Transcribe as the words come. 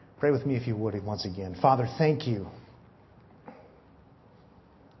Pray with me if you would once again. Father, thank you.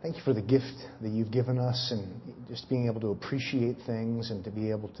 Thank you for the gift that you've given us and just being able to appreciate things and to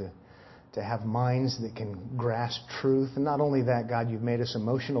be able to have minds that can grasp truth. And not only that, God, you've made us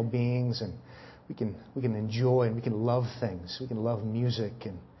emotional beings and we can enjoy and we can love things. We can love music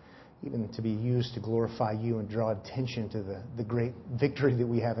and even to be used to glorify you and draw attention to the great victory that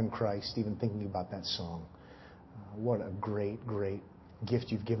we have in Christ, even thinking about that song. What a great, great gift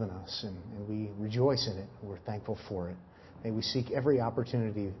you've given us, and we rejoice in it. We're thankful for it. May we seek every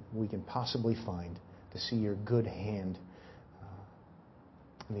opportunity we can possibly find to see your good hand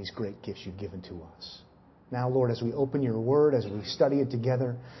in these great gifts you've given to us. Now, Lord, as we open your word, as we study it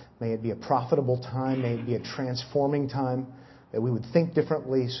together, may it be a profitable time, may it be a transforming time, that we would think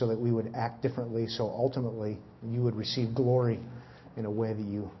differently so that we would act differently, so ultimately you would receive glory in a way that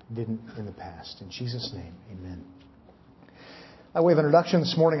you didn't in the past. In Jesus' name, amen. By way of introduction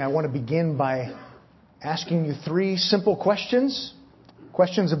this morning, I want to begin by asking you 3 simple questions.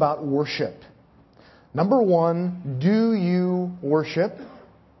 Questions about worship. Number 1, do you worship?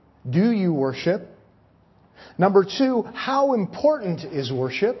 Do you worship? Number 2, how important is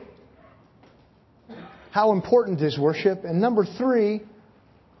worship? How important is worship? And number 3,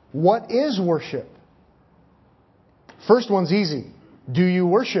 what is worship? First one's easy. Do you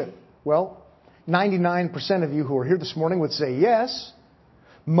worship? Well, 99% of you who are here this morning would say yes.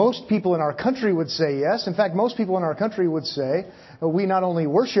 Most people in our country would say yes. In fact, most people in our country would say, we not only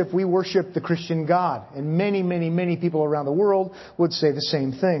worship, we worship the Christian God. And many, many, many people around the world would say the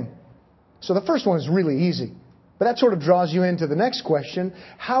same thing. So the first one is really easy. But that sort of draws you into the next question.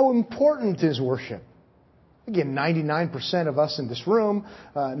 How important is worship? Again, 99% of us in this room,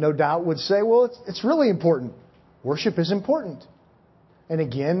 no doubt, would say, well, it's really important. Worship is important. And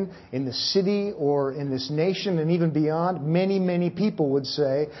again, in the city or in this nation and even beyond, many, many people would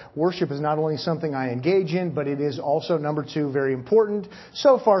say worship is not only something I engage in, but it is also, number 2, very important.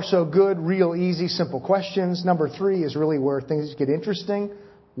 So far, so good. Real easy, simple questions. Number 3 is really where things get interesting.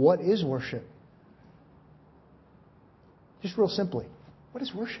 What is worship? Just real simply, what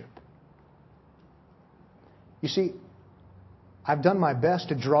is worship? You see, I've done my best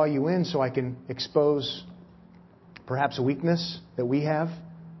to draw you in so I can expose perhaps a weakness that we have.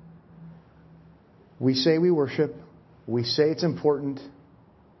 We say we worship, we say it's important,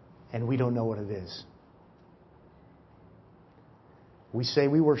 and we don't know what it is. We say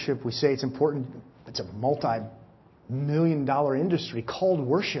we worship, we say it's important. It's a multi-million-dollar industry called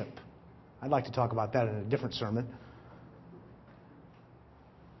worship. I'd like to talk about that in a different sermon.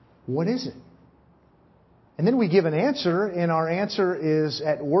 What is it? And then we give an answer, and our answer is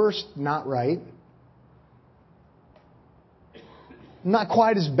at worst not right. Not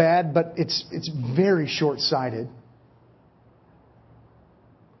quite as bad, but it's very short-sighted.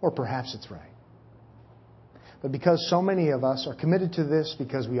 Or perhaps it's right. But because so many of us are committed to this,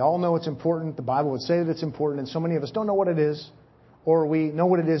 because we all know it's important, the Bible would say that it's important, and so many of us don't know what it is, or we know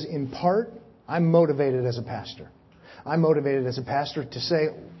what it is in part, I'm motivated as a pastor. I'm motivated as a pastor to say,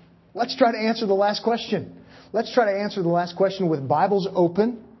 let's try to answer the last question. Let's try to answer the last question with Bibles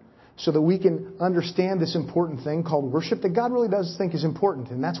open so that we can understand this important thing called worship that God really does think is important.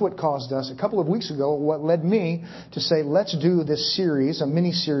 And that's what caused us a couple of weeks ago, what led me to say, let's do this series, a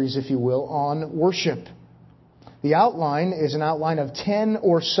mini-series, if you will, on worship. The outline is an outline of 10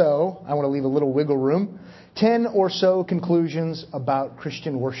 or so, I want to leave a little wiggle room, 10 or so conclusions about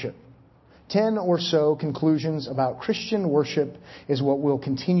Christian worship. 10 or so conclusions about Christian worship is what we'll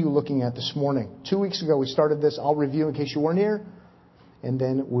continue looking at this morning. 2 weeks ago we started this. I'll review in case you weren't here. And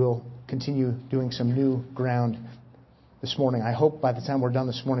then we'll continue doing some new ground this morning. I hope by the time we're done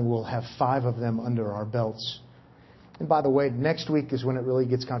this morning we'll have 5 of them under our belts. And by the way, next week is when it really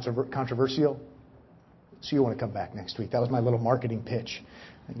gets controversial. So you want to come back next week. That was my little marketing pitch.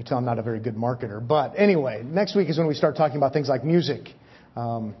 You can tell I'm not a very good marketer. But anyway, next week is when we start talking about things like music.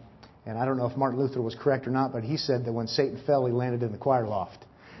 And I don't know if Martin Luther was correct or not, but he said that when Satan fell, he landed in the choir loft.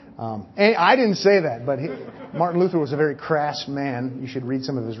 And I didn't say that, but Martin Luther was a very crass man. You should read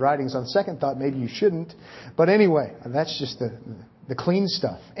some of his writings. On second thought, maybe you shouldn't. But anyway, that's just the clean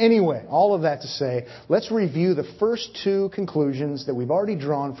stuff. Anyway, all of that to say, let's review the first 2 conclusions that we've already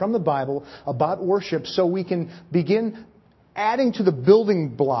drawn from the Bible about worship so we can begin adding to the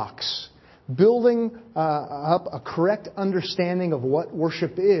building blocks, building up a correct understanding of what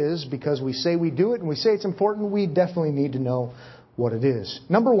worship is, because we say we do it and we say it's important, we definitely need to know what it is.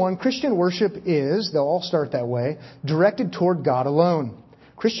 Number 1, Christian worship is, they'll all start that way, directed toward God alone.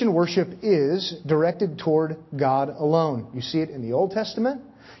 Christian worship is directed toward God alone. You see it in the Old Testament.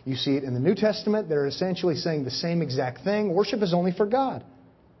 You see it in the New Testament. They're essentially saying the same exact thing. Worship is only for God.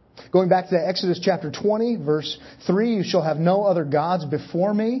 Going back to Exodus chapter 20, verse 3, you shall have no other gods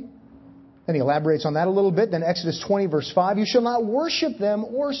before me. Then he elaborates on that a little bit. Then Exodus 20, verse 5, you shall not worship them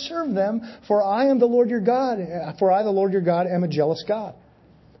or serve them, for I am the Lord your God. For I, the Lord your God, am a jealous God.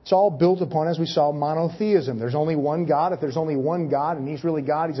 It's all built upon, as we saw, monotheism. There's only one God. If there's only one God and He's really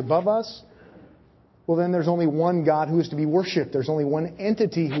God, He's above us, well, then there's only one God who is to be worshipped. There's only one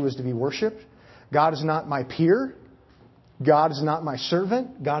entity who is to be worshipped. God is not my peer. God is not my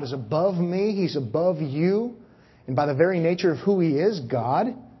servant. God is above me. He's above you. And by the very nature of who He is, God,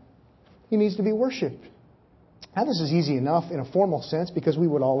 He needs to be worshipped. Now, this is easy enough in a formal sense because we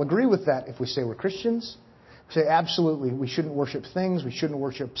would all agree with that if we say we're Christians. We say, absolutely, we shouldn't worship things. We shouldn't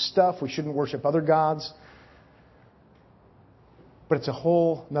worship stuff. We shouldn't worship other gods. But it's a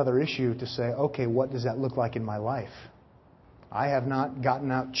whole other issue to say, okay, what does that look like in my life? I have not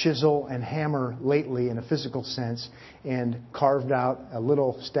gotten out chisel and hammer lately in a physical sense and carved out a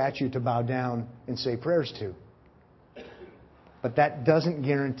little statue to bow down and say prayers to. But that doesn't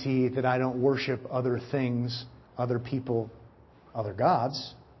guarantee that I don't worship other things, other people, other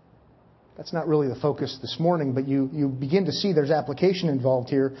gods. That's not really the focus this morning, but you begin to see there's application involved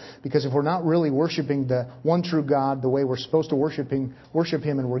here, because if we're not really worshiping the one true God the way we're supposed to worship Him,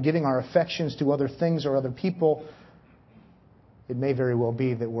 and we're giving our affections to other things or other people, it may very well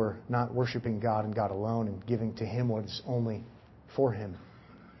be that we're not worshiping God and God alone and giving to Him what is only for Him.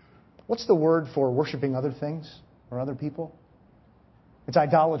 What's the word for worshiping other things or other people? It's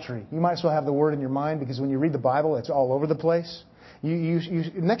idolatry. You might as well have the word in your mind, because when you read the Bible, it's all over the place.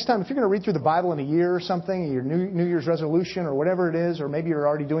 Next time, if you're going to read through the Bible in a year or something, your New Year's resolution or whatever it is, or maybe you're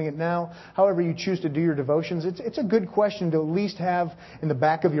already doing it now, however you choose to do your devotions, it's a good question to at least have in the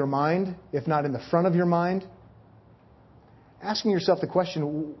back of your mind, if not in the front of your mind. Asking yourself the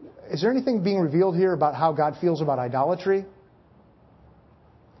question, is there anything being revealed here about how God feels about idolatry?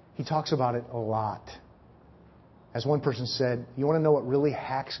 He talks about it a lot. As one person said, you want to know what really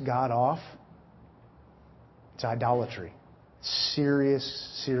hacks God off? It's idolatry.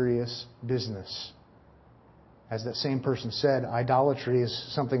 Serious, serious business. As that same person said, idolatry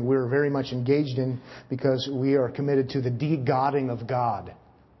is something we're very much engaged in because we are committed to the de-godding of God.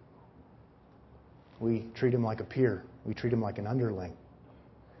 We treat Him like a peer. We treat Him like an underling.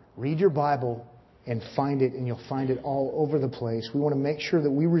 Read your Bible and find it, and you'll find it all over the place. We want to make sure that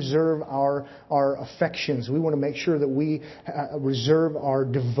we reserve our affections. We want to make sure that we reserve our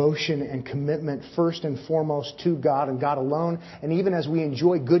devotion and commitment first and foremost to God and God alone. And even as we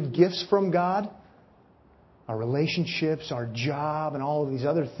enjoy good gifts from God, our relationships, our job, and all of these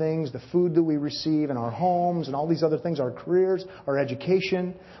other things, the food that we receive in our homes and all these other things, our careers, our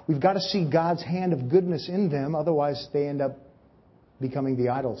education, we've got to see God's hand of goodness in them. Otherwise, they end up becoming the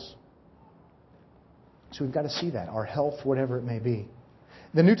idols. So we've got to see that. Our health, whatever it may be.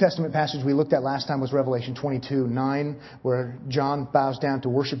 The New Testament passage we looked at last time was Revelation 22:9, where John bows down to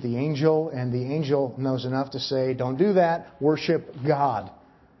worship the angel, and the angel knows enough to say, don't do that, worship God.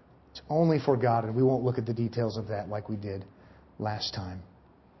 It's only for God, and we won't look at the details of that like we did last time.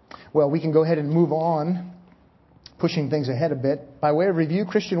 Well, we can go ahead and move on, pushing things ahead a bit. By way of review,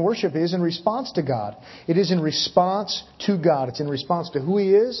 Christian worship is in response to God. It is in response to God. It's in response to who He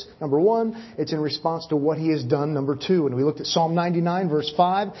is, number one. It's in response to what He has done, number two. And we looked at Psalm 99, verse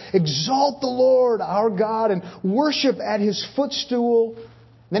 5. Exalt the Lord, our God, and worship at His footstool. And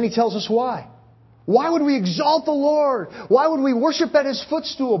then He tells us why. Why would we exalt the Lord? Why would we worship at His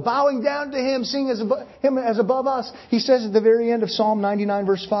footstool, bowing down to Him, seeing Him as above us? He says at the very end of Psalm 99,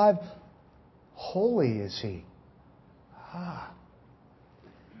 verse 5, holy is He.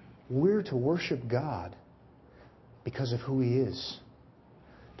 We're to worship God because of who He is.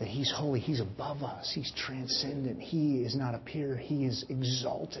 That He's holy. He's above us. He's transcendent. He is not a peer. He is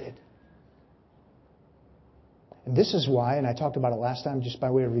exalted. And this is why, and I talked about it last time just by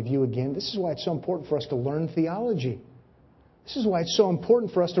way of review again, this is why it's so important for us to learn theology. This is why it's so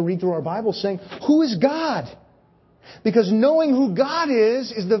important for us to read through our Bible saying, who is God? Because knowing who God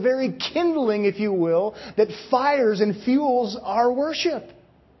is the very kindling, if you will, that fires and fuels our worship.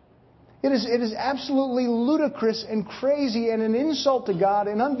 It is absolutely ludicrous and crazy and an insult to God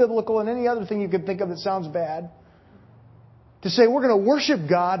and unbiblical and any other thing you could think of that sounds bad to say we're going to worship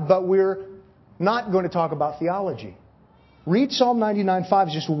God, but we're not going to talk about theology. Read Psalm 99:5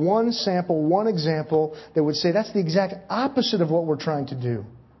 is just one sample, one example that would say that's the exact opposite of what we're trying to do.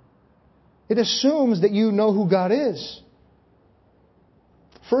 It assumes that you know who God is.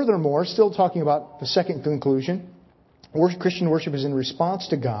 Furthermore, still talking about the second conclusion, Christian worship is in response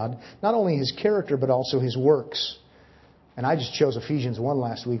to God, not only His character, but also His works. And I just chose Ephesians 1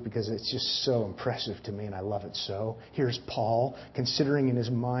 last week because it's just so impressive to me and I love it so. Here's Paul considering in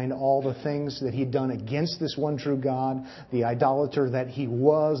his mind all the things that he'd done against this one true God, the idolater that he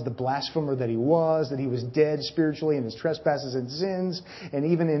was, the blasphemer that he was dead spiritually in his trespasses and sins, and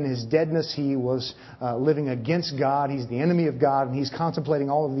even in his deadness he was living against God. He's the enemy of God and he's contemplating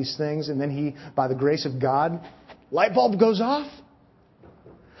all of these things, and then he, by the grace of God, light bulb goes off.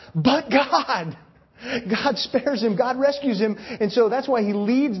 But God spares him. God rescues him. And so that's why he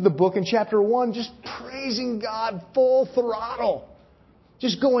leads the book in chapter 1 just praising God full throttle.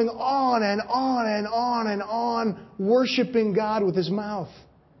 Just going on and on and on and on, worshiping God with his mouth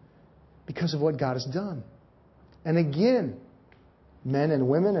because of what God has done. And again, men and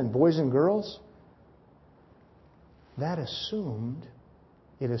women and boys and girls, it assumes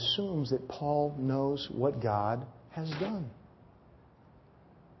that Paul knows what God has done.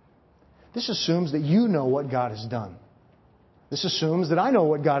 This assumes that you know what God has done. This assumes that I know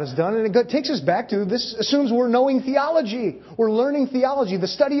what God has done. And it takes us back to, this assumes we're knowing theology. We're learning theology, the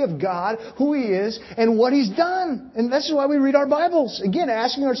study of God, who He is, and what He's done. And that's why we read our Bibles. Again,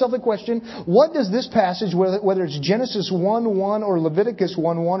 asking ourselves the question, what does this passage, whether it's Genesis 1:1 or Leviticus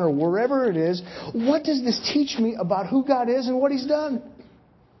 1:1 or wherever it is, what does this teach me about who God is and what He's done?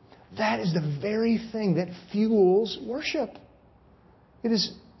 That is the very thing that fuels worship. It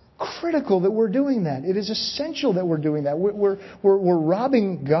is critical that we're doing that. It is essential that we're doing that. We're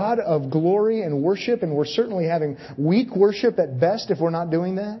robbing God of glory and worship, and we're certainly having weak worship at best if we're not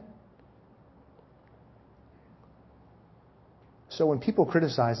doing that. So when people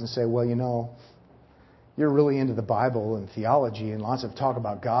criticize and say, well, you're really into the Bible and theology and lots of talk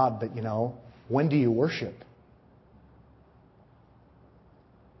about God, but when do you worship?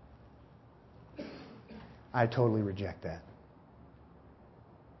 I totally reject that.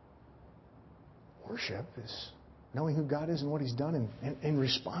 Worship is knowing who God is and what He's done and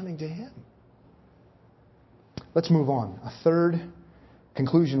responding to Him. Let's move on. A third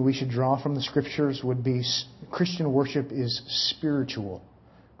conclusion we should draw from the Scriptures would be Christian worship is spiritual.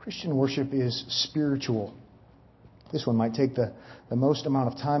 Christian worship is spiritual. This one might take the most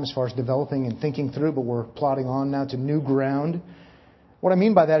amount of time as far as developing and thinking through, but we're plodding on now to new ground. What I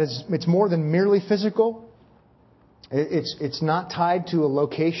mean by that is it's more than merely physical. It's not tied to a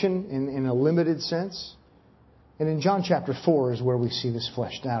location in a limited sense. And in John chapter 4 is where we see this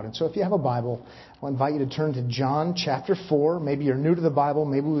fleshed out. And so if you have a Bible, I'll invite you to turn to John chapter 4. Maybe you're new to the Bible.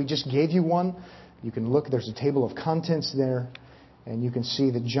 Maybe we just gave you one. You can look. There's a table of contents there. And you can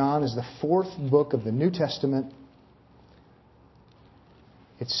see that John is the fourth book of the New Testament.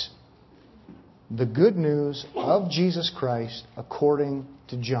 It's the good news of Jesus Christ according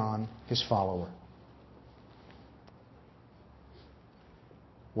to John, His follower.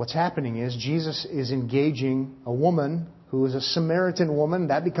 What's happening is Jesus is engaging a woman who is a Samaritan woman.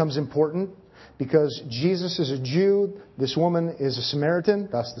 That becomes important because Jesus is a Jew. This woman is a Samaritan,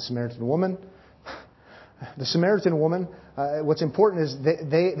 thus the Samaritan woman. The Samaritan woman, what's important is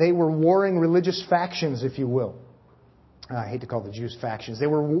they were warring religious factions, if you will. I hate to call the Jews factions. They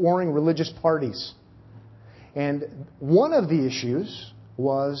were warring religious parties. And one of the issues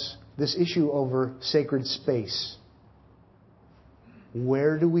was this issue over sacred space.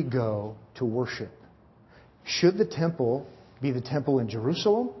 Where do we go to worship? Should the temple be the temple in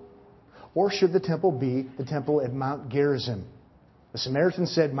Jerusalem? Or should the temple be the temple at Mount Gerizim? The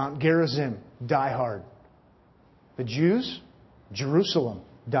Samaritans said Mount Gerizim, die hard. The Jews, Jerusalem,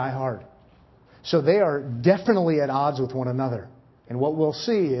 die hard. So they are definitely at odds with one another. And what we'll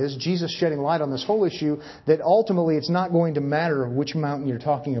see is Jesus shedding light on this whole issue that ultimately it's not going to matter which mountain you're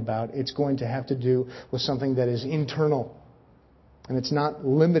talking about. It's going to have to do with something that is internal. And it's not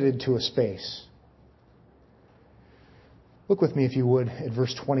limited to a space. Look with me, if you would, at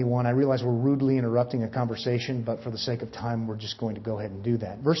verse 21. I realize we're rudely interrupting a conversation, but for the sake of time, we're just going to go ahead and do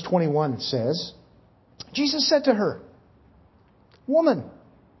that. Verse 21 says, Jesus said to her, "Woman,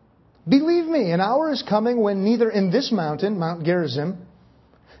 believe me, an hour is coming when neither in this mountain, Mount Gerizim,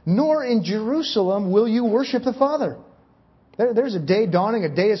 nor in Jerusalem will you worship the Father." There's a day dawning,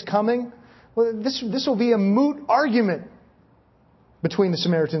 a day is coming. Well, this will be a moot argument between the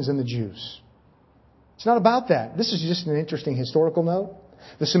Samaritans and the Jews. It's not about that. This is just an interesting historical note.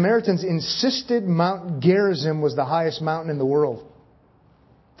 The Samaritans insisted Mount Gerizim was the highest mountain in the world.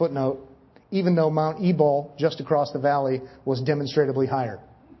 Footnote, even though Mount Ebal, just across the valley, was demonstrably higher.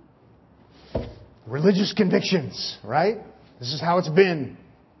 Religious convictions, right? This is how it's been.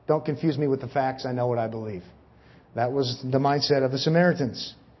 Don't confuse me with the facts. I know what I believe. That was the mindset of the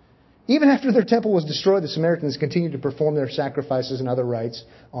Samaritans. Even after their temple was destroyed, the Samaritans continued to perform their sacrifices and other rites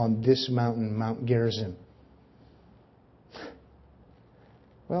on this mountain, Mount Gerizim.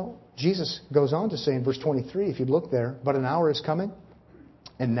 Well, Jesus goes on to say in verse 23, if you'd look there, but an hour is coming,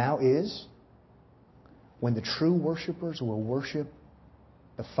 and now is, when the true worshipers will worship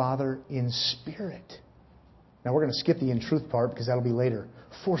the Father in spirit. Now we're going to skip the in truth part because that'll be later.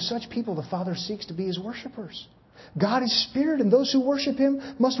 For such people the Father seeks to be His worshipers. God is spirit, and those who worship Him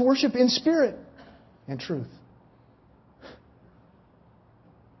must worship in spirit and truth.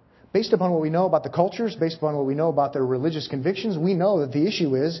 Based upon what we know about the cultures, based upon what we know about their religious convictions, we know that the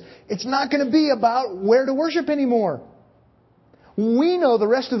issue is, it's not going to be about where to worship anymore. We know the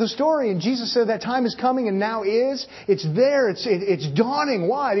rest of the story, and Jesus said that time is coming and now is. It's there, it's dawning.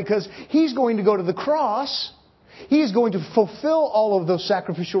 Why? Because He's going to go to the cross. He is going to fulfill all of those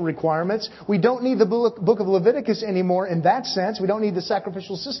sacrificial requirements. We don't need the book of Leviticus anymore in that sense. We don't need the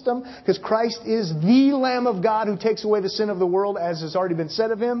sacrificial system because Christ is the Lamb of God who takes away the sin of the world, as has already been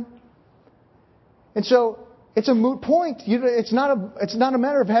said of Him. And so, it's a moot point. It's not a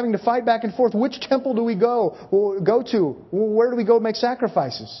matter of having to fight back and forth. Which temple do we go to? Where do we go make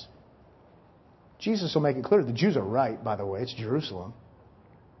sacrifices? Jesus will make it clear. The Jews are right, by the way. It's Jerusalem.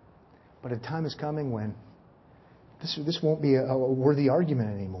 But a time is coming when this won't be a worthy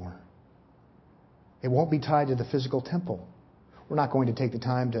argument anymore. It won't be tied to the physical temple. We're not going to take the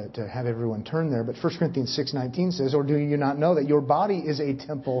time to have everyone turn there, but 1 Corinthians 6:19 says, or do you not know that your body is a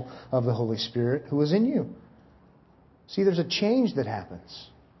temple of the Holy Spirit who is in you? See, there's a change that happens.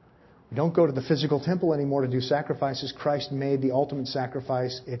 We don't go to the physical temple anymore to do sacrifices. Christ made the ultimate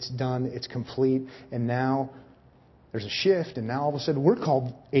sacrifice. It's done. It's complete. And now there's a shift, and now all of a sudden we're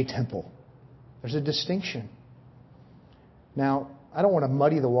called a temple. There's a distinction. Now, I don't want to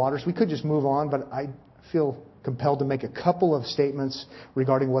muddy the waters. We could just move on, but I feel compelled to make a couple of statements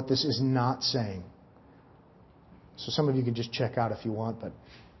regarding what this is not saying. So some of you can just check out if you want, but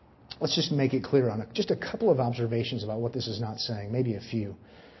let's just make it clear on just a couple of observations about what this is not saying, maybe a few.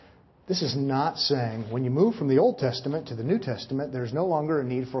 This is not saying when you move from the Old Testament to the New Testament, there's no longer a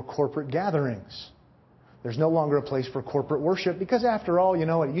need for corporate gatherings. There's no longer a place for corporate worship because after all,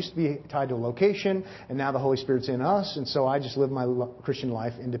 it used to be tied to a location and now the Holy Spirit's in us and so I just live my Christian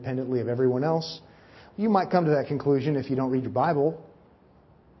life independently of everyone else. You might come to that conclusion if you don't read your Bible.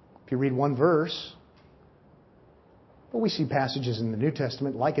 If you read one verse. But we see passages in the New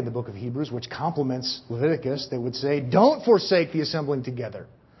Testament, like in the book of Hebrews, which complements Leviticus, that would say, don't forsake the assembling together.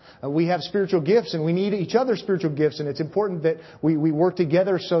 We have spiritual gifts and we need each other's spiritual gifts, and it's important that we work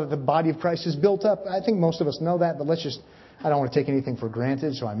together so that the body of Christ is built up. I think most of us know that, but I don't want to take anything for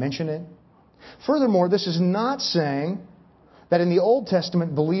granted, so I mention it. Furthermore, this is not saying that in the Old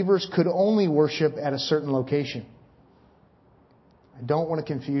Testament, believers could only worship at a certain location. I don't want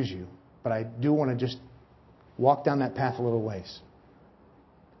to confuse you, but I do want to just walk down that path a little ways.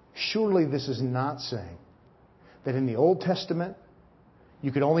 Surely this is not saying that in the Old Testament,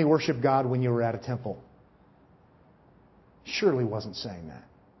 you could only worship God when you were at a temple. Surely wasn't saying that.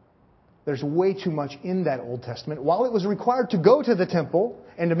 There's way too much in that Old Testament. While it was required to go to the temple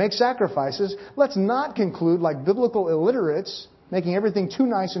and to make sacrifices, let's not conclude, like biblical illiterates, making everything too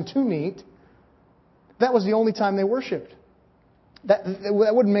nice and too neat, that was the only time they worshipped. That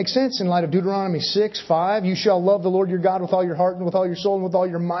wouldn't make sense in light of Deuteronomy 6:5. You shall love the Lord your God with all your heart and with all your soul and with all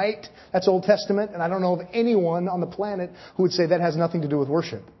your might. That's Old Testament. And I don't know of anyone on the planet who would say that has nothing to do with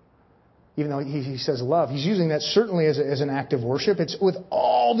worship. Even though he says love. He's using that certainly as an act of worship. It's with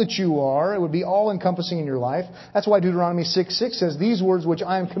all that you are. It would be all-encompassing in your life. That's why Deuteronomy 6:6 says, these words which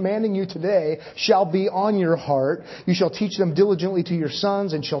I am commanding you today shall be on your heart. You shall teach them diligently to your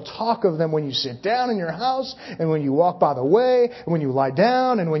sons and shall talk of them when you sit down in your house and when you walk by the way and when you lie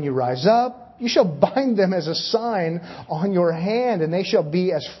down and when you rise up. You shall bind them as a sign on your hand, and they shall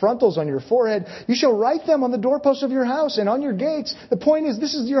be as frontals on your forehead. You shall write them on the doorposts of your house and on your gates. The point is,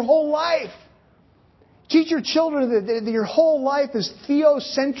 this is your whole life. Teach your children that your whole life is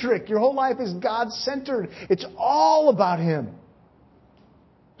theocentric. Your whole life is God-centered. It's all about Him.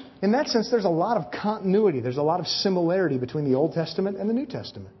 In that sense, there's a lot of continuity. There's a lot of similarity between the Old Testament and the New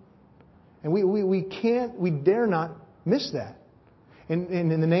Testament. And we dare not miss that. In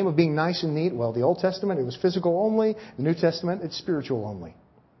the name of being nice and neat, well, the Old Testament, it was physical only. The New Testament, it's spiritual only.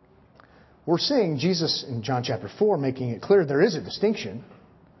 We're seeing Jesus in John chapter 4 making it clear there is a distinction.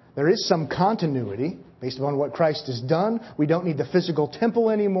 There is some continuity based upon what Christ has done. We don't need the physical temple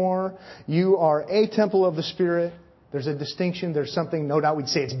anymore. You are a temple of the Spirit. There's a distinction. There's something, no doubt we'd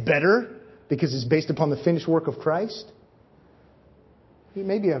say it's better because it's based upon the finished work of Christ.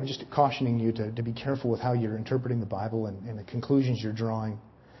 Maybe I'm just cautioning you to be careful with how you're interpreting the Bible and the conclusions you're drawing.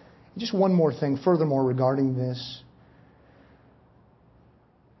 Just one more thing, furthermore, regarding this.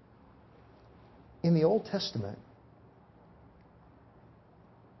 In the Old Testament,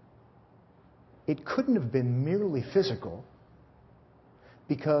 It couldn't have been merely physical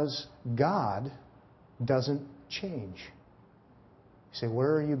because God doesn't change. You say,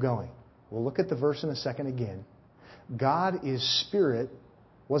 where are you going? We'll look at the verse in a second again. God is spirit.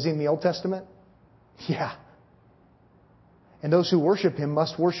 Was He in the Old Testament? Yeah. And those who worship Him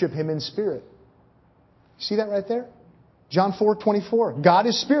must worship Him in spirit. See that right there? John 4:24. God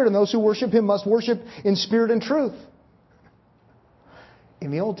is spirit, and those who worship Him must worship in spirit and truth. In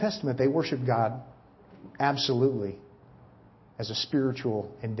the Old Testament, they worshiped God absolutely as a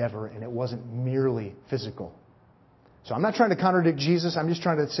spiritual endeavor, and it wasn't merely physical. So I'm not trying to contradict Jesus. I'm just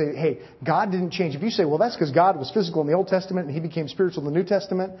trying to say, hey, God didn't change. If you say, well, that's because God was physical in the Old Testament and He became spiritual in the New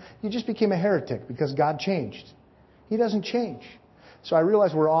Testament, you just became a heretic because God changed. He doesn't change. So I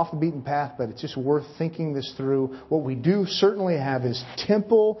realize we're off the beaten path, but it's just worth thinking this through. What we do certainly have is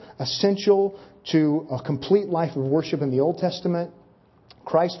temple essential to a complete life of worship in the Old Testament.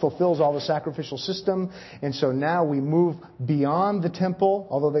 Christ fulfills all the sacrificial system, and so now we move beyond the temple,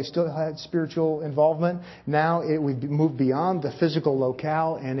 although they still had spiritual involvement. Now we move beyond the physical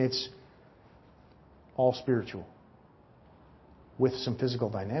locale, and it's all spiritual, with some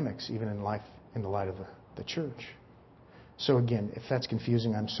physical dynamics, even in life in the light of the church. So again, if that's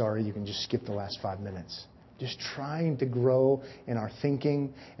confusing, I'm sorry. You can just skip the last 5 minutes. Just trying to grow in our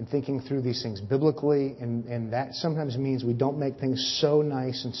thinking and thinking through these things biblically. And that sometimes means we don't make things so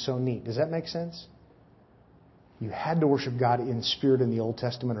nice and so neat. Does that make sense? You had to worship God in spirit in the Old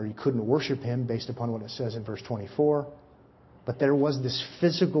Testament, or you couldn't worship Him based upon what it says in verse 24. But there was this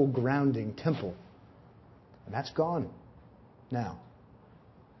physical grounding temple. And that's gone now.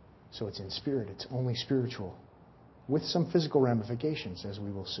 So it's in spirit. It's only spiritual, with some physical ramifications, as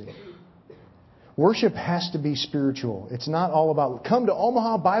we will see. Worship has to be spiritual. It's not all about, come to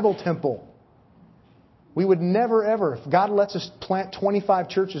Omaha Bible Temple. We would never ever, if God lets us plant 25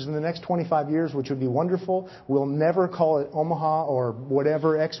 churches in the next 25 years, which would be wonderful, we'll never call it Omaha or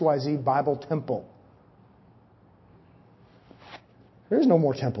whatever XYZ Bible Temple. There is no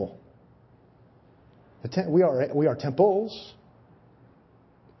more temple. We are temples.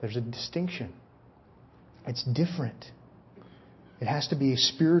 There's a distinction. It's different. It has to be a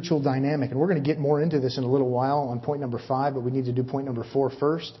spiritual dynamic. And we're going to get more into this in a little while on point number 5, but we need to do point number 4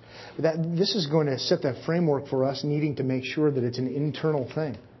 first. This is going to set that framework for us needing to make sure that it's an internal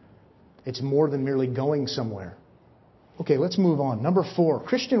thing. It's more than merely going somewhere. Okay, let's move on. Number 4,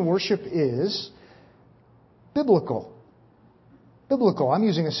 Christian worship is biblical. Biblical. I'm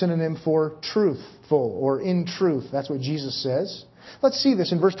using a synonym for truthful or in truth. That's what Jesus says. Let's see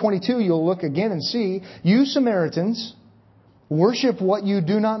this. In verse 22, you'll look again and see, you Samaritans worship what you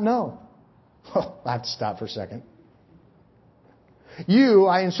do not know. Oh, I have to stop for a second.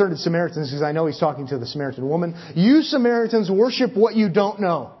 I inserted Samaritans because I know he's talking to the Samaritan woman. You Samaritans worship what you don't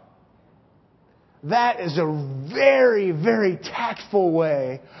know. That is a very, very tactful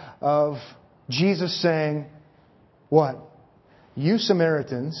way of Jesus saying, what? You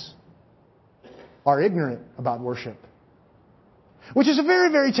Samaritans are ignorant about worship. Which is a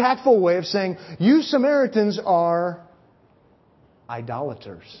very, very tactful way of saying, you Samaritans are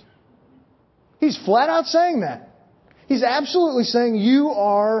idolaters. He's flat out saying that. He's absolutely saying you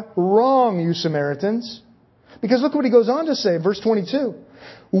are wrong, you Samaritans. Because look what he goes on to say, verse 22.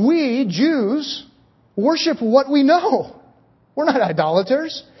 We, Jews, worship what we know. We're not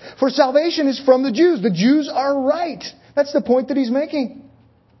idolaters. For salvation is from the Jews. The Jews are right. That's the point that he's making.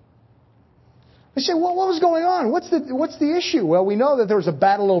 They say, well, what was going on? What's the issue? Well, we know that there was a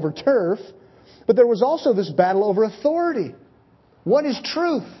battle over turf, but there was also this battle over authority. What is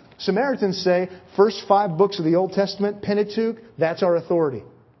truth? Samaritans say, first 5 books of the Old Testament, Pentateuch, that's our authority.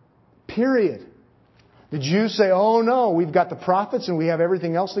 Period. The Jews say, oh no, we've got the prophets and we have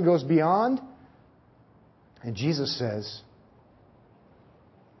everything else that goes beyond. And Jesus says,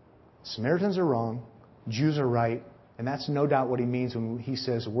 Samaritans are wrong, Jews are right, and that's no doubt what he means when he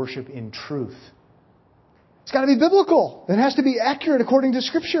says worship in truth. It's got to be biblical. It has to be accurate according to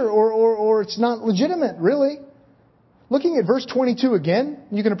Scripture, or it's not legitimate, really. Looking at verse 22 again,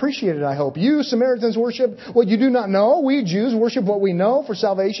 you can appreciate it, I hope. You Samaritans worship what you do not know. We Jews worship what we know, for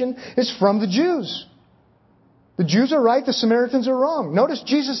salvation is from the Jews. The Jews are right, the Samaritans are wrong. Notice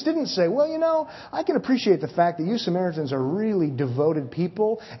Jesus didn't say, well, I can appreciate the fact that you Samaritans are really devoted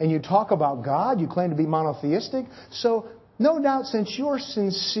people, and you talk about God, you claim to be monotheistic, so no doubt since you're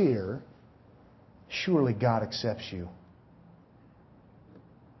sincere, surely God accepts you.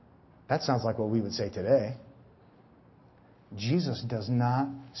 That sounds like what we would say today. Jesus does not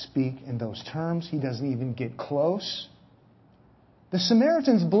speak in those terms. He doesn't even get close. The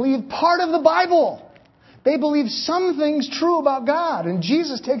Samaritans believed part of the Bible. They believe some things true about God. And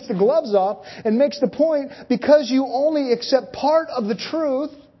Jesus takes the gloves off and makes the point, because you only accept part of the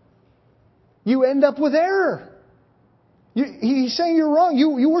truth, you end up with error. He's saying you're wrong.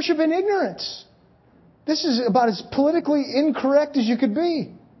 You worship in ignorance. This is about as politically incorrect as you could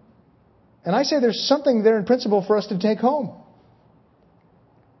be. And I say there's something there in principle for us to take home.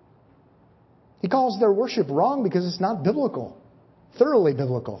 He calls their worship wrong because it's not biblical. Thoroughly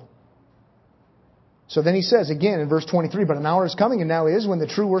biblical. So then he says again in verse 23, but an hour is coming and now is when the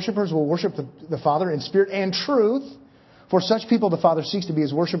true worshipers will worship the Father in spirit and truth. For such people the Father seeks to be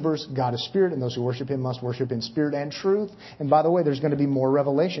His worshipers. God is spirit, and those who worship Him must worship in spirit and truth. And by the way, there's going to be more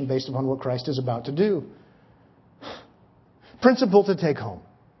revelation based upon what Christ is about to do. Principle to take home.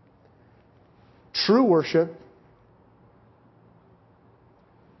 True worship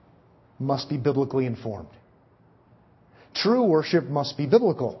must be biblically informed. True worship must be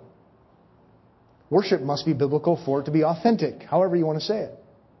biblical. Worship must be biblical for it to be authentic, however you want to say it.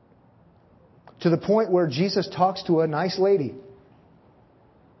 To the point where Jesus talks to a nice lady.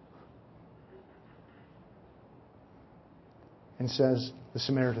 And says, the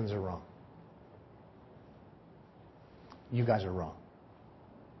Samaritans are wrong. You guys are wrong.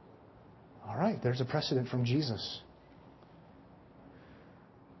 All right, there's a precedent from Jesus.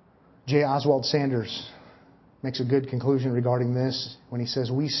 J. Oswald Sanders makes a good conclusion regarding this when he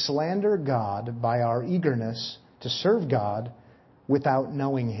says, we slander God by our eagerness to serve God without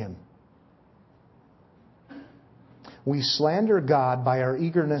knowing Him. We slander God by our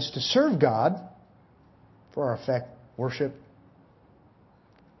eagerness to serve God, for our effect, worship,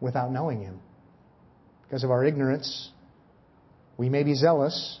 without knowing Him. Because of our ignorance, we may be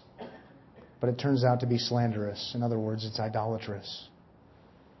zealous, but it turns out to be slanderous. In other words, it's idolatrous.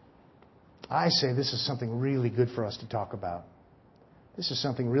 I say this is something really good for us to talk about. This is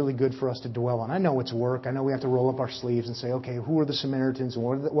something really good for us to dwell on. I know it's work. I know we have to roll up our sleeves and say, okay, who are the Samaritans? And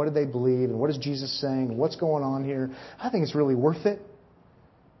what do they believe? And what is Jesus saying? And what's going on here? I think it's really worth it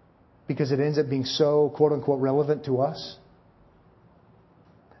because it ends up being so, quote unquote, relevant to us.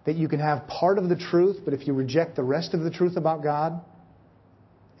 That you can have part of the truth, but if you reject the rest of the truth about God,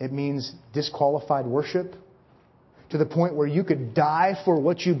 it means disqualified worship. To the point where you could die for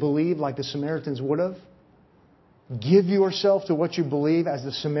what you believe like the Samaritans would have. Give yourself to what you believe as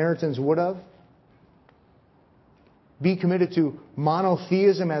the Samaritans would have. Be committed to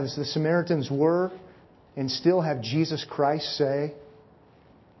monotheism as the Samaritans were. And still have Jesus Christ say,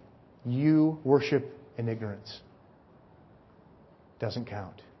 you worship in ignorance. Doesn't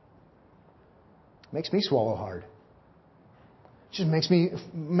count. Makes me swallow hard. Just makes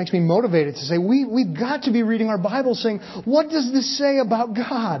me motivated to say, we've got to be reading our Bible saying, what does this say about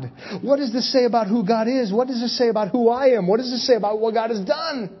God? What does this say about who God is? What does this say about who I am? What does this say about what God has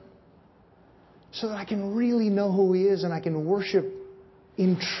done? So that I can really know who He is and I can worship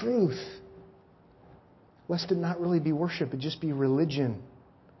in truth. Lest it not really be worship, it just be religion,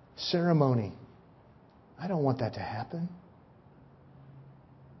 ceremony. I don't want that to happen.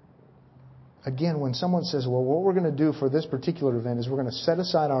 Again, when someone says, well, what we're going to do for this particular event is we're going to set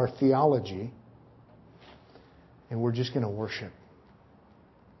aside our theology and we're just going to worship.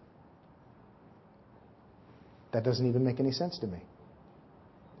 That doesn't even make any sense to me.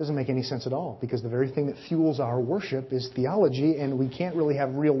 It doesn't make any sense at all because the very thing that fuels our worship is theology, and we can't really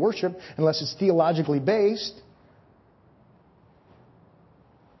have real worship unless it's theologically based.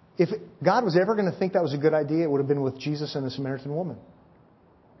 If God was ever going to think that was a good idea, it would have been with Jesus and the Samaritan woman.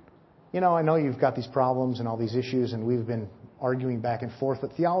 You know, I know you've got these problems and all these issues, and we've been arguing back and forth,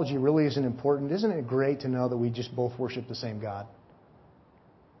 but theology really isn't important. Isn't it great to know that we just both worship the same God?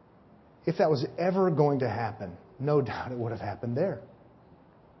 If that was ever going to happen, no doubt it would have happened there.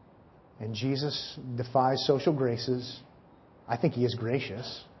 And Jesus defies social graces. I think He is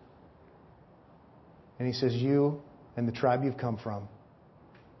gracious. And He says, you and the tribe you've come from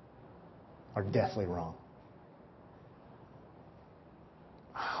are deathly wrong.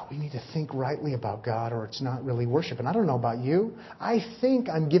 We need to think rightly about God or it's not really worship. And I don't know about you. I think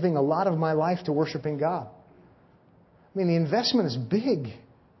I'm giving a lot of my life to worshiping God. I mean, the investment is big.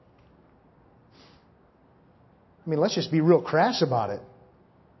 I mean, let's just be real crass about it.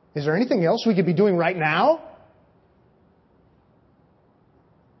 Is there anything else we could be doing right now?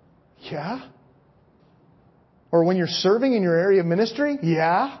 Yeah. Or when you're serving in your area of ministry?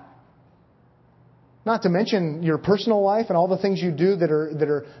 Yeah. Not to mention your personal life and all the things you do that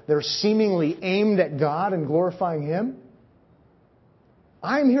are seemingly aimed at God and glorifying Him.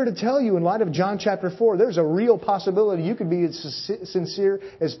 I'm here to tell you, in light of John chapter 4, there's a real possibility you could be as sincere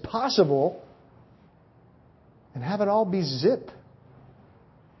as possible and have it all be zip.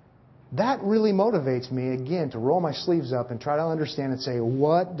 That really motivates me, again, to roll my sleeves up and try to understand and say,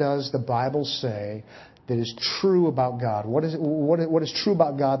 what does the Bible say that is true about God? What is true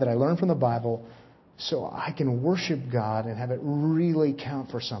about God that I learned from the Bible so I can worship God and have it really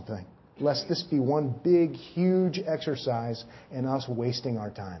count for something? Lest this be one big, huge exercise in us wasting our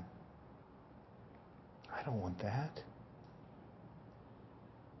time. I don't want that.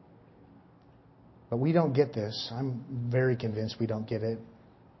 But we don't get this. I'm very convinced we don't get it.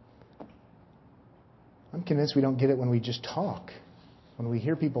 I'm convinced we don't get it when we just talk. When we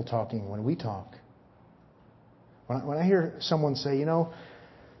hear people talking, when we talk. When I hear someone say,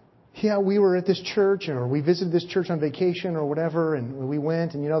 yeah, we were at this church, or we visited this church on vacation or whatever, and we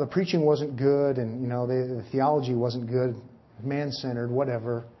went, and the preaching wasn't good, and the theology wasn't good, man-centered,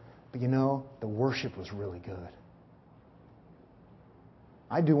 whatever. But the worship was really good.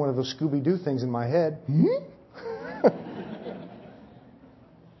 I do one of those Scooby-Doo things in my head.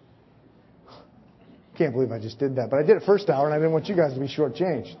 Can't believe I just did that. But I did it first hour, and I didn't want you guys to be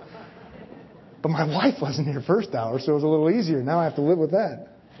shortchanged. But my wife wasn't here first hour, so it was a little easier. Now I have to live with that.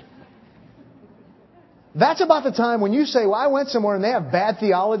 That's about the time when you say, well, I went somewhere and they have bad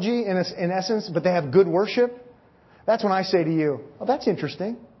theology in essence, but they have good worship. That's when I say to you, oh, that's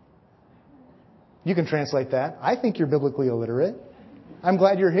interesting. You can translate that. I think you're biblically illiterate. I'm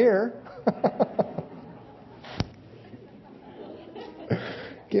glad you're here.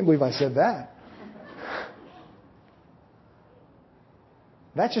 Can't believe I said that.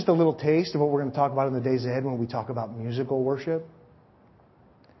 That's just a little taste of what we're going to talk about in the days ahead when we talk about musical worship.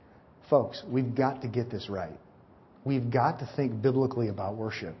 Folks, we've got to get this right. We've got to think biblically about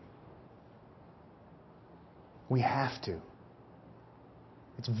worship. We have to.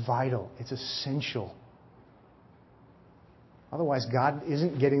 It's vital. It's essential. Otherwise, God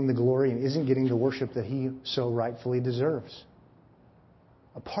isn't getting the glory and isn't getting the worship that He so rightfully deserves.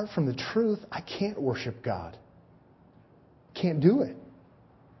 Apart from the truth, I can't worship God. Can't do it.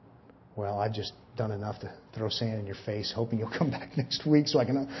 Well, I've just done enough to throw sand in your face, hoping you'll come back next week so I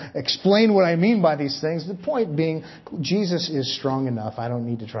can explain what I mean by these things. The point being, Jesus is strong enough. I don't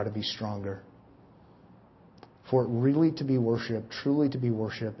need to try to be stronger. For it really to be worship, truly to be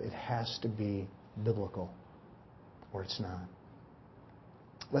worship, it has to be biblical, or it's not.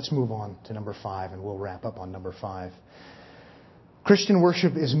 Let's move on to number 5, and we'll wrap up on number 5. Christian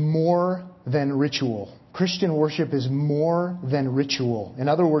worship is more than ritual. Christian worship is more than ritual. In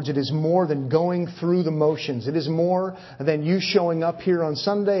other words, it is more than going through the motions. It is more than you showing up here on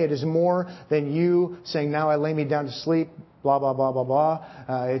Sunday. It is more than you saying, now I lay me down to sleep, blah, blah, blah, blah, blah.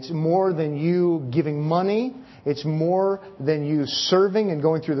 It's more than you giving money. It's more than you serving and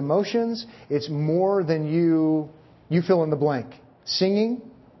going through the motions. It's more than you fill in the blank. Singing.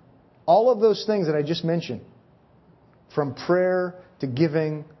 All of those things that I just mentioned. From prayer to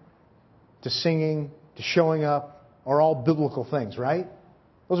giving to singing to showing up are all biblical things, right?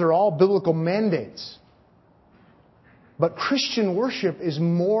 Those are all biblical mandates. But Christian worship is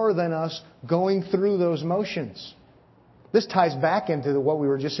more than us going through those motions. This ties back into what we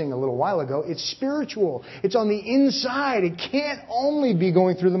were just saying a little while ago. It's spiritual. It's on the inside. It can't only be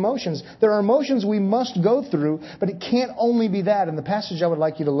going through the motions. There are motions we must go through, but it can't only be that. And the passage I would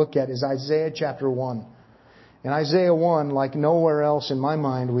like you to look at is Isaiah chapter 1. In Isaiah 1, like nowhere else in my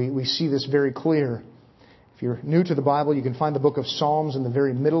mind, we see this very clear. If you're new to the Bible, you can find the book of Psalms in the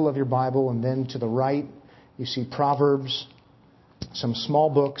very middle of your Bible, and then to the right, you see Proverbs, some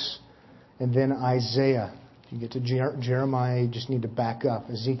small books, and then Isaiah. If you get to Jeremiah, you just need to back up.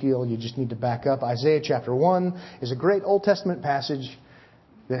 Ezekiel, you just need to back up. Isaiah chapter 1 is a great Old Testament passage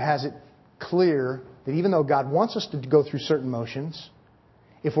that has it clear that even though God wants us to go through certain motions,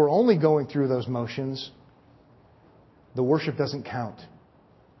 if we're only going through those motions, the worship doesn't count.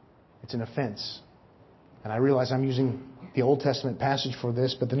 It's an offense. And I realize I'm using the Old Testament passage for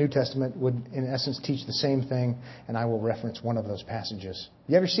this, but the New Testament would, in essence, teach the same thing, and I will reference one of those passages.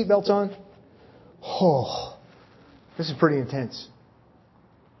 You have your seatbelts on? Oh, this is pretty intense.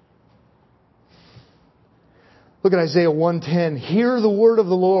 Look at Isaiah 1:10. Hear the word of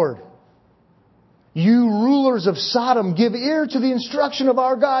the Lord. You rulers of Sodom, give ear to the instruction of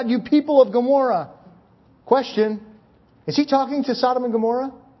our God, you people of Gomorrah. Question. Is he talking to Sodom and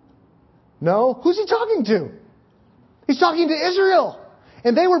Gomorrah? No. Who's he talking to? He's talking to Israel.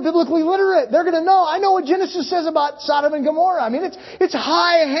 And they were biblically literate. They're going to know. I know what Genesis says about Sodom and Gomorrah. I mean, it's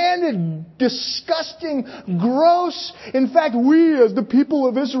high-handed, disgusting, gross. In fact, we as the people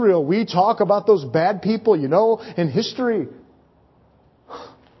of Israel, we talk about those bad people, in history.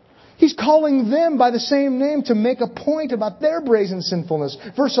 He's calling them by the same name to make a point about their brazen sinfulness.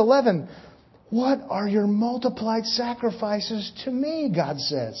 Verse 11. What are your multiplied sacrifices to me, God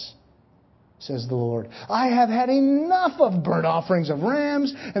says? says the Lord. I have had enough of burnt offerings of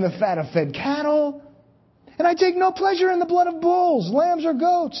rams and the fat of fed cattle. And I take no pleasure in the blood of bulls, lambs, or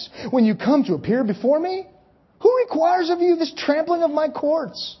goats. When you come to appear before me, who requires of you this trampling of my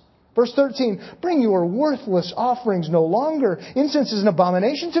courts? Verse 13, bring your worthless offerings no longer. Incense is an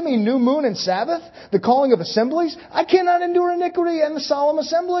abomination to me. New moon and Sabbath, the calling of assemblies. I cannot endure iniquity and the solemn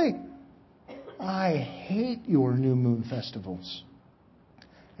assembly. I hate your new moon festivals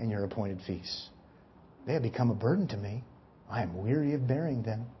and your appointed feasts. They have become a burden to me. I am weary of bearing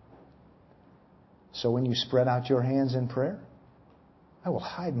them. So when you spread out your hands in prayer, I will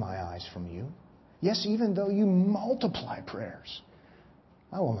hide my eyes from you. Yes, even though you multiply prayers,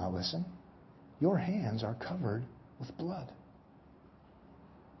 I will not listen. Your hands are covered with blood.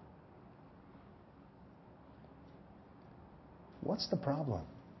 What's the problem?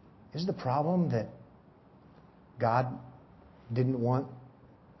 Is the problem that God didn't want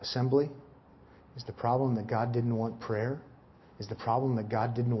assembly? Is the problem that God didn't want prayer? Is the problem that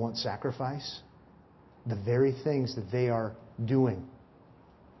God didn't want sacrifice? The very things that they are doing.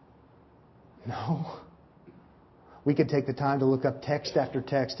 No. We could take the time to look up text after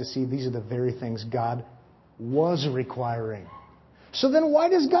text to see these are the very things God was requiring. So then why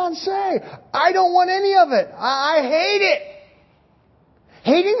does God say, I don't want any of it. I hate it.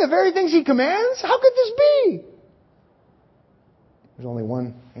 Hating the very things He commands? How could this be? There's only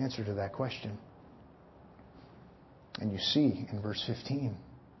one answer to that question. And you see in verse 15,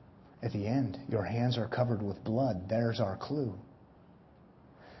 at the end, your hands are covered with blood. There's our clue.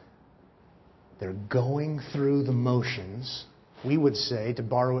 They're going through the motions. We would say, to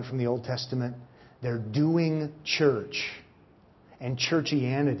borrow it from the Old Testament, they're doing church and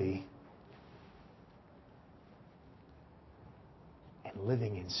churchianity and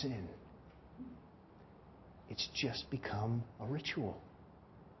living in sin. It's just become a ritual.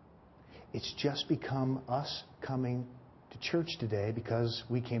 It's just become us coming to church today because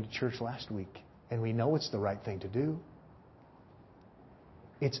we came to church last week and we know it's the right thing to do.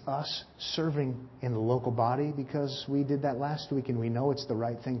 It's us serving in the local body because we did that last week and we know it's the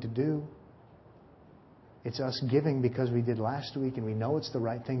right thing to do. It's us giving because we did last week and we know it's the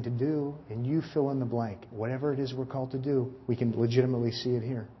right thing to do. And you fill in the blank. Whatever it is we're called to do, we can legitimately see it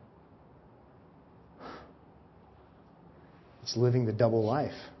here. It's living the double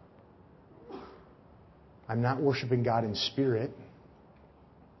life. I'm not worshiping God in spirit.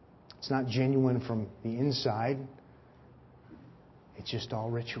 It's not genuine from the inside. It's just all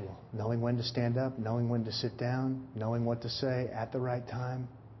ritual. Knowing when to stand up, knowing when to sit down, knowing what to say at the right time.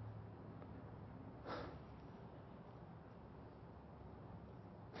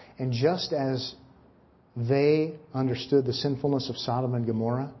 And just as they understood the sinfulness of Sodom and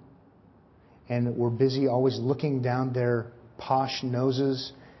Gomorrah and were busy always looking down their posh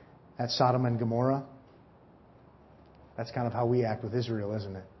noses at Sodom and Gomorrah, that's kind of how we act with Israel,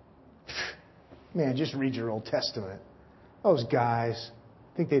 isn't it? Man, just read your Old Testament. Those guys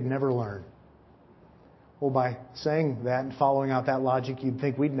think they'd never learn. Well, by saying that and following out that logic, you'd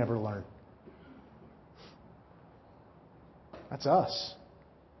think we'd never learn. That's us.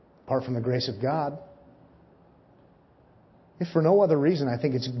 Apart from the grace of God. If for no other reason, I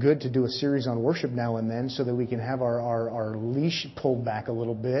think it's good to do a series on worship now and then so that we can have our leash pulled back a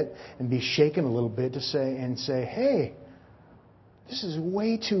little bit and be shaken a little bit to say, hey, this is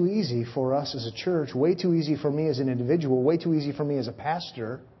way too easy for us as a church, way too easy for me as an individual, way too easy for me as a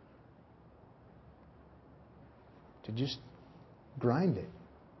pastor to just grind it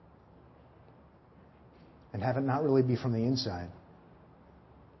and have it not really be from the inside.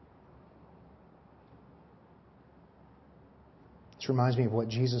 This reminds me of what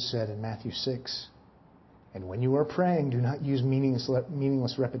Jesus said in Matthew 6. And when you are praying, do not use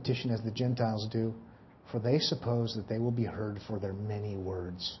meaningless repetition as the Gentiles do, for they suppose that they will be heard for their many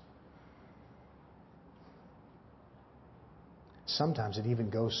words. Sometimes it even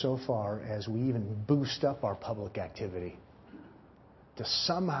goes so far as we even boost up our public activity to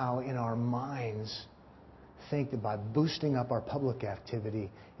somehow in our minds think that by boosting up our public activity,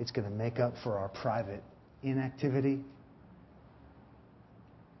 it's going to make up for our private inactivity.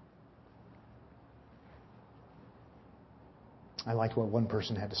 I liked what one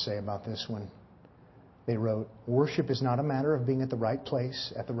person had to say about this when they wrote, worship is not a matter of being at the right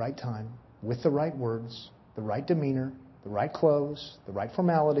place at the right time, with the right words, the right demeanor, the right clothes, the right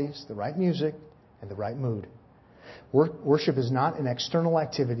formalities, the right music, and the right mood. Worship is not an external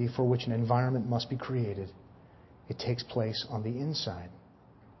activity for which an environment must be created. It takes place on the inside.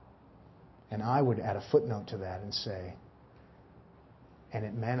 And I would add a footnote to that and say, and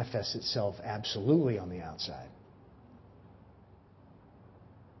it manifests itself absolutely on the outside.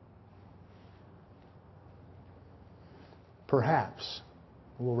 Perhaps,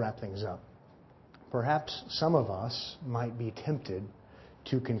 we'll wrap things up, perhaps some of us might be tempted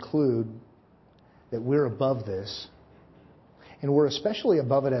to conclude that we're above this. And we're especially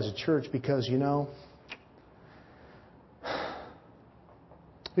above it as a church because, we don't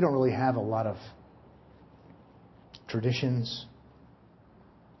really have a lot of traditions.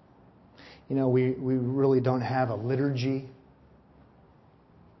 We really don't have a liturgy.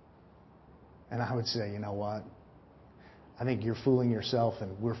 And I would say, you know what? I think you're fooling yourself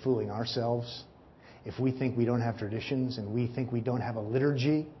and we're fooling ourselves if we think we don't have traditions and we think we don't have a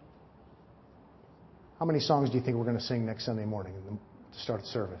liturgy. How many songs do you think we're going to sing next Sunday morning to start the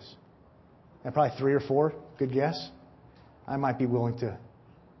service? Probably 3 or 4. Good guess. I might be willing to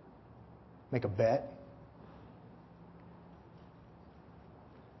make a bet.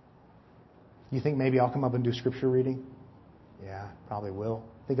 You think maybe I'll come up and do scripture reading? Yeah, probably will.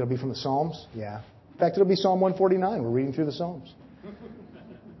 Think it'll be from the Psalms? Yeah. In fact, it'll be Psalm 149. We're reading through the Psalms.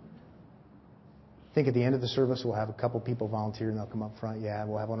 Think at the end of the service we'll have a couple people volunteer and they'll come up front. Yeah,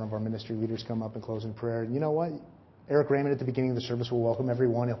 we'll have one of our ministry leaders come up and close in prayer. And you know what? Eric Raymond at the beginning of the service will welcome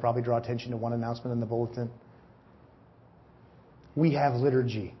everyone. He'll probably draw attention to one announcement in the bulletin. We have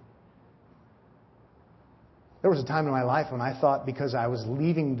liturgy. There was a time in my life when I thought because I was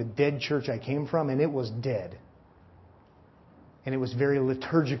leaving the dead church I came from and it was dead. And it was very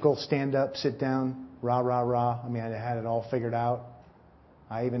liturgical, stand up, sit down, rah, rah, rah. I mean, I had it all figured out.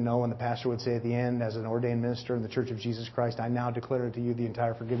 I even know when the pastor would say at the end, as an ordained minister in the Church of Jesus Christ, I now declare to you the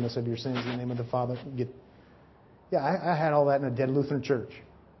entire forgiveness of your sins in the name of the Father. I had all that in a dead Lutheran church.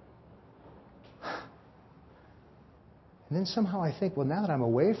 And then somehow I think, well, now that I'm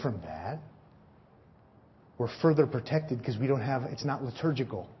away from that, we're further protected because we don't have, it's not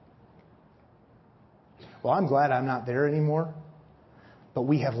liturgical. Well, I'm glad I'm not there anymore, but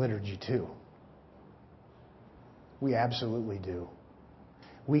we have liturgy too. We absolutely do.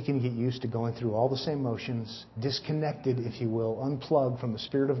 We can get used to going through all the same motions, disconnected, if you will, unplugged from the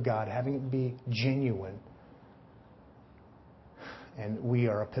Spirit of God, having it be genuine. And we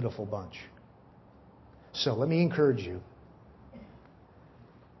are a pitiful bunch. So let me encourage you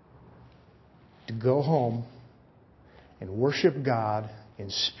to go home and worship God in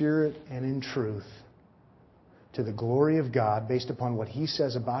spirit and in truth to the glory of God based upon what He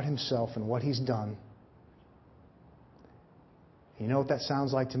says about Himself and what He's done. You know what that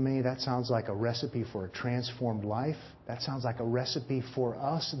sounds like to me? That sounds like a recipe for a transformed life. That sounds like a recipe for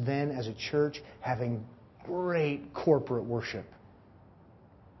us then as a church having great corporate worship.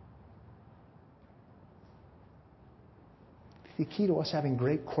 The key to us having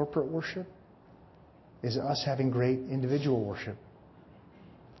great corporate worship is us having great individual worship.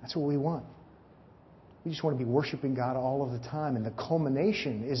 That's what we want. We just want to be worshiping God all of the time. And the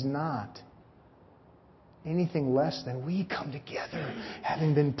culmination is not anything less than we come together,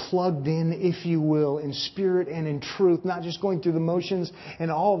 having been plugged in, if you will, in spirit and in truth, not just going through the motions, and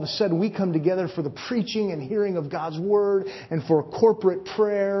all of a sudden we come together for the preaching and hearing of God's Word, and for corporate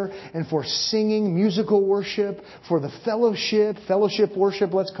prayer, and for singing, musical worship, for the fellowship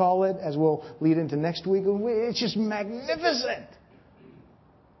worship, let's call it, as we'll lead into next week. It's just magnificent.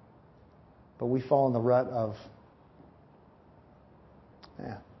 But we fall in the rut of,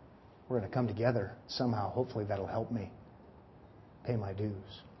 we're going to come together somehow. Hopefully that'll help me pay my dues.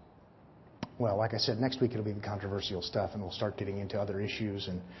 Well, like I said, next week it'll be the controversial stuff, and we'll start getting into other issues.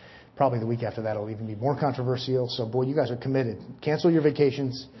 And probably the week after that it'll even be more controversial. So, boy, you guys are committed. Cancel your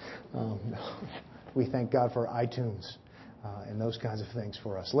vacations. We thank God for iTunes and those kinds of things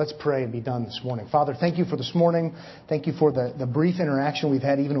for us. Let's pray and be done this morning. Father, thank you for this morning. Thank you for the brief interaction we've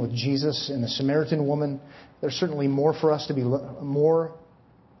had even with Jesus and the Samaritan woman. There's certainly more for us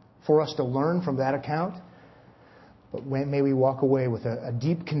to learn from that account. But may we walk away with a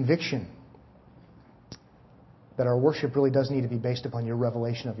deep conviction that our worship really does need to be based upon your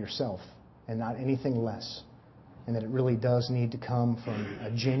revelation of yourself and not anything less. And that it really does need to come from a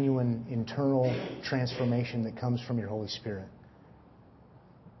genuine internal transformation that comes from your Holy Spirit.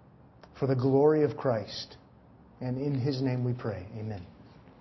 For the glory of Christ. And in His name we pray. Amen.